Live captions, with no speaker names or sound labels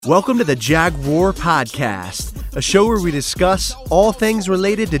Welcome to the Jaguar Podcast, a show where we discuss all things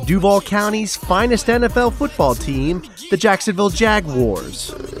related to Duval County's finest NFL football team, the Jacksonville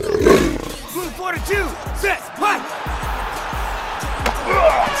Jaguars. Move 42, set, fight!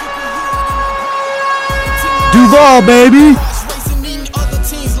 Duval, baby!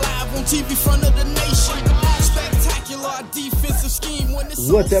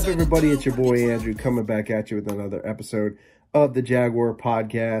 What's up, everybody? It's your boy Andrew coming back at you with another episode of the Jaguar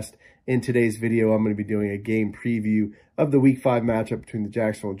Podcast. In today's video, I'm going to be doing a game preview of the Week 5 matchup between the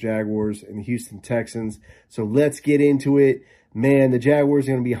Jacksonville Jaguars and the Houston Texans. So let's get into it. Man, the Jaguars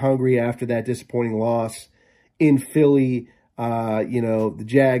are going to be hungry after that disappointing loss in Philly. The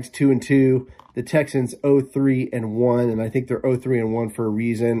Jags 2-2, the Texans 0-3-1, and I think they're 0-3-1 for a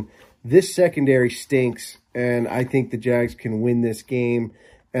reason. This secondary stinks, and I think the Jags can win this game.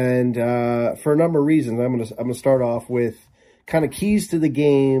 And for a number of reasons, I'm gonna start off with kind of keys to the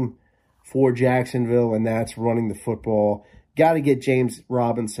game for Jacksonville, and that's running the football. Got to get James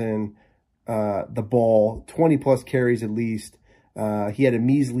Robinson the ball, 20-plus carries at least. He had a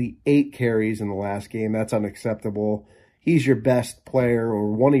measly 8 carries in the last game. That's unacceptable. He's your best player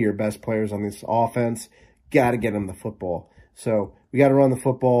or one of your best players on this offense. Got to get him the football. So we got to run the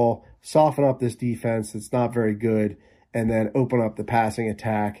football, soften up this defense that's not very good, and then open up the passing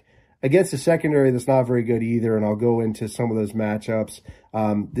attack against a secondary that's not very good either, and I'll go into some of those matchups.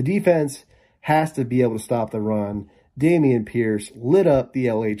 The defense has to be able to stop the run. Dameon Pierce lit up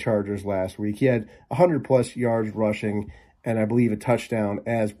the LA Chargers last week. He had 100-plus yards rushing and I believe a touchdown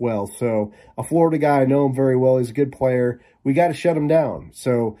as well. So a Florida guy, I know him very well. He's a good player. We got to shut him down.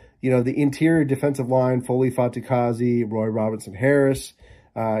 So, the interior defensive line, Foley Fatikazi, Roy Robinson-Harris,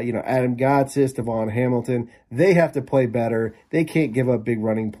 Adam Gotsis, Devon Hamilton, they have to play better. They can't give up big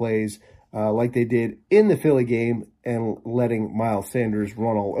running plays like they did in the Philly game and letting Miles Sanders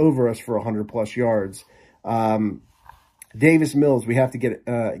run all over us for 100-plus yards. Davis Mills, we have to get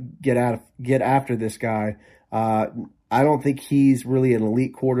after this guy. I don't think he's really an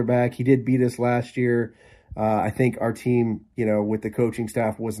elite quarterback. He did beat us last year. I think our team, with the coaching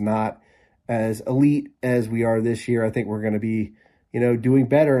staff was not as elite as we are this year. I think we're going to be, doing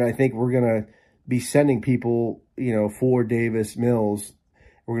better. And I think we're going to be sending people, for Davis Mills.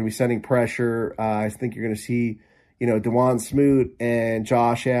 We're going to be sending pressure. I think you're going to see, DeJuan Smoot and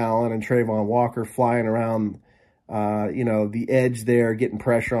Josh Allen and Trayvon Walker flying around, the edge there, getting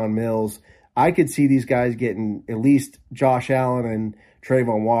pressure on Mills. I could see these guys getting at least Josh Allen and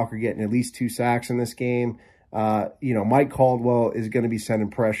Trayvon Walker getting at least 2 sacks in this game. Mike Caldwell is going to be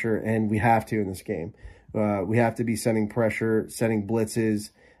sending pressure, and we have to in this game. We have to be sending pressure, sending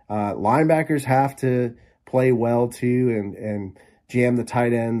blitzes. Linebackers have to play well too and jam the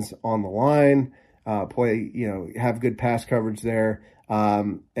tight ends on the line, have good pass coverage there.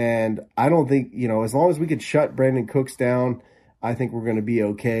 And I don't think, as long as we could shut Brandon Cooks down, I think we're going to be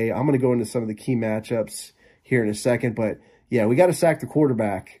okay. I'm going to go into some of the key matchups here in a second, but yeah, we got to sack the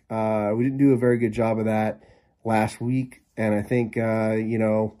quarterback. We didn't do a very good job of that last week, and I think,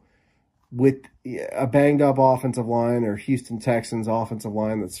 with a banged-up offensive line or Houston Texans offensive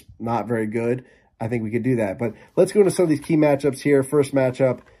line that's not very good, I think we could do that. But let's go into some of these key matchups here. First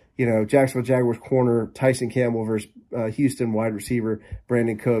matchup, Jacksonville Jaguars corner Tyson Campbell versus Houston wide receiver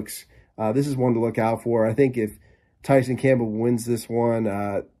Brandon Cooks. This is one to look out for. I think if Tyson Campbell wins this one,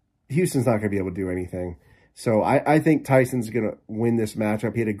 Houston's not going to be able to do anything. So I think Tyson's going to win this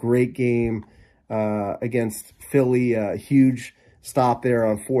matchup. He had a great game against Philly, a huge stop there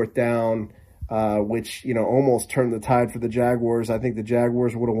on 4th down, which, almost turned the tide for the Jaguars. I think the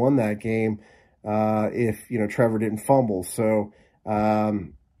Jaguars would have won that game if, Trevor didn't fumble. So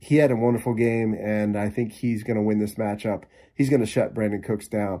he had a wonderful game, and I think he's going to win this matchup. He's going to shut Brandon Cooks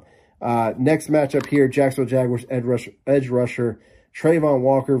down. Next matchup here, Jacksonville Jaguars edge rusher Trayvon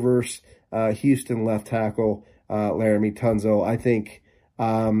Walker versus Houston left tackle Laramie Tunzel. I think,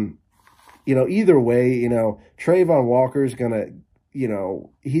 either way, Trayvon Walker is going to,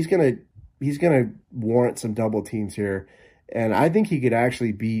 he's going to warrant some double teams here. And I think he could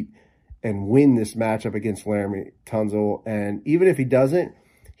actually beat and win this matchup against Laramie Tunzel. And even if he doesn't,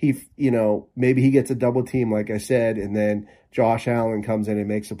 maybe he gets a double team, like I said, and then Josh Allen comes in and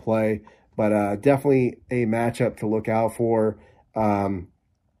makes a play. But definitely a matchup to look out for. Another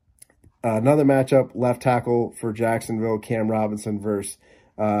matchup, left tackle for Jacksonville, Cam Robinson versus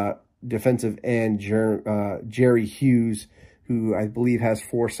defensive end Jerry Hughes, who I believe has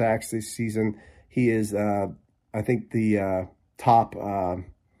 4 sacks this season. He is, I think, the top.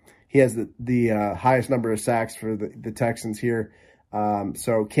 He has the highest number of sacks for the Texans here.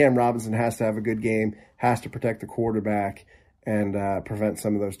 So Cam Robinson has to have a good game, has to protect the quarterback. and prevent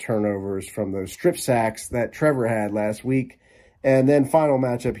some of those turnovers from those strip sacks that Trevor had last week. And then final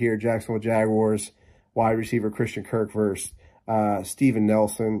matchup here, Jacksonville Jaguars, wide receiver Christian Kirk versus Steven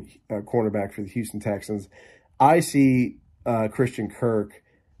Nelson, cornerback for the Houston Texans. I see Christian Kirk,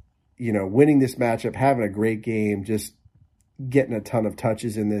 winning this matchup, having a great game, just getting a ton of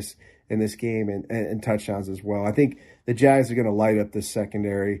touches in this game and touchdowns as well. I think the Jags are going to light up this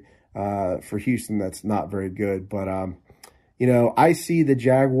secondary for Houston that's not very good. But, I see the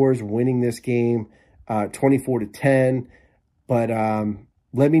Jaguars winning this game 24-10. But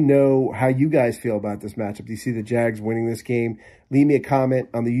let me know how you guys feel about this matchup. Do you see the Jags winning this game? Leave me a comment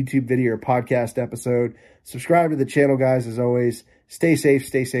on the YouTube video or podcast episode. Subscribe to the channel, guys, as always. Stay safe,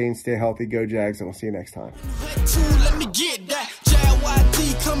 stay sane, stay healthy. Go Jags, and we'll see you next time. Let me get that.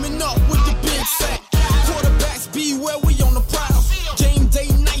 JYD coming up with the big sack. Quarterbacks beware, we on the prowl. Game day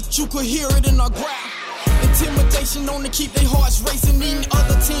night, you could hear it in our growl. Intimidation on to keep their hearts racing. Meeting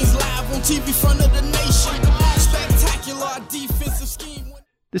other teams live on TV front of the nation. Spectacular defensive scheme.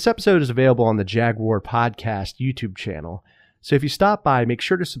 This episode is available on the Jaguar Podcast YouTube channel, so if you stop by, make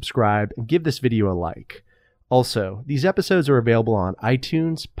sure to subscribe and give this video a like. Also, these episodes are available on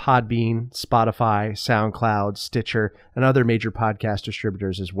iTunes, Podbean, Spotify, SoundCloud, Stitcher, and other major podcast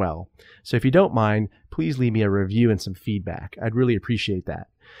distributors as well. So if you don't mind, please leave me a review and some feedback. I'd really appreciate that.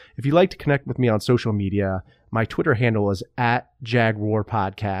 If you'd like to connect with me on social media, my Twitter handle is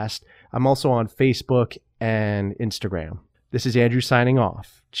 @JagWarPodcast. I'm also on Facebook and Instagram. This is Andrew signing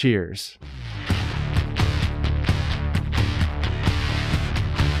off. Cheers.